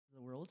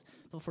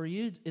But for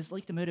you, is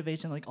like the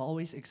motivation like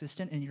always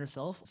existent in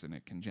yourself? And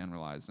it can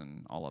generalize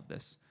in all of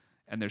this.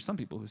 And there's some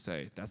people who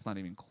say that's not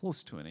even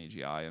close to an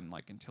AGI, and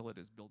like until it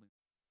is building.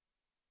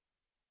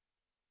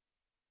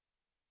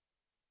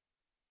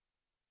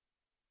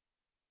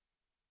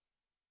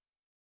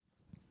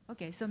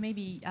 Okay, so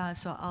maybe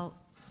so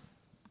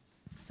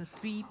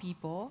 3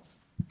 people,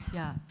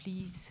 yeah,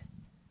 please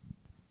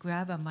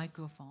grab a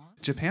microphone.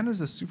 Japan is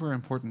a super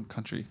important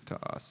country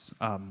to us.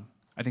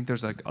 I think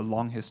there's like a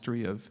long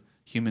history of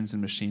humans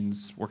and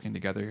machines working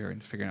together here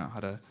and figuring out how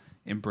to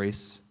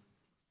embrace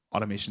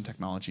automation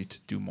technology to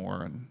do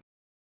more. And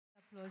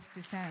Applause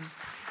to Sam.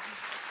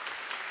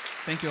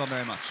 thank you all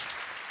very much.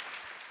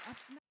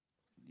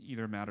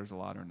 Either matters a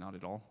lot or not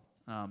at all.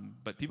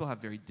 But people have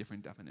very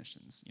different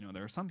definitions. You know,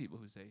 there are some people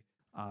who say,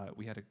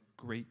 we had a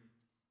great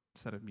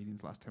set of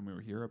meetings last time we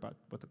were here about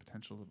what the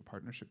potential of a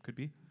partnership could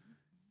be.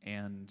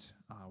 And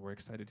we're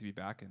excited to be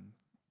back, and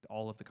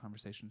all of the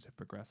conversations have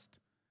progressed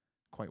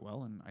quite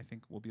well, and I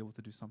think we'll be able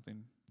to do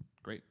something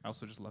great. I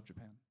also just love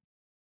Japan.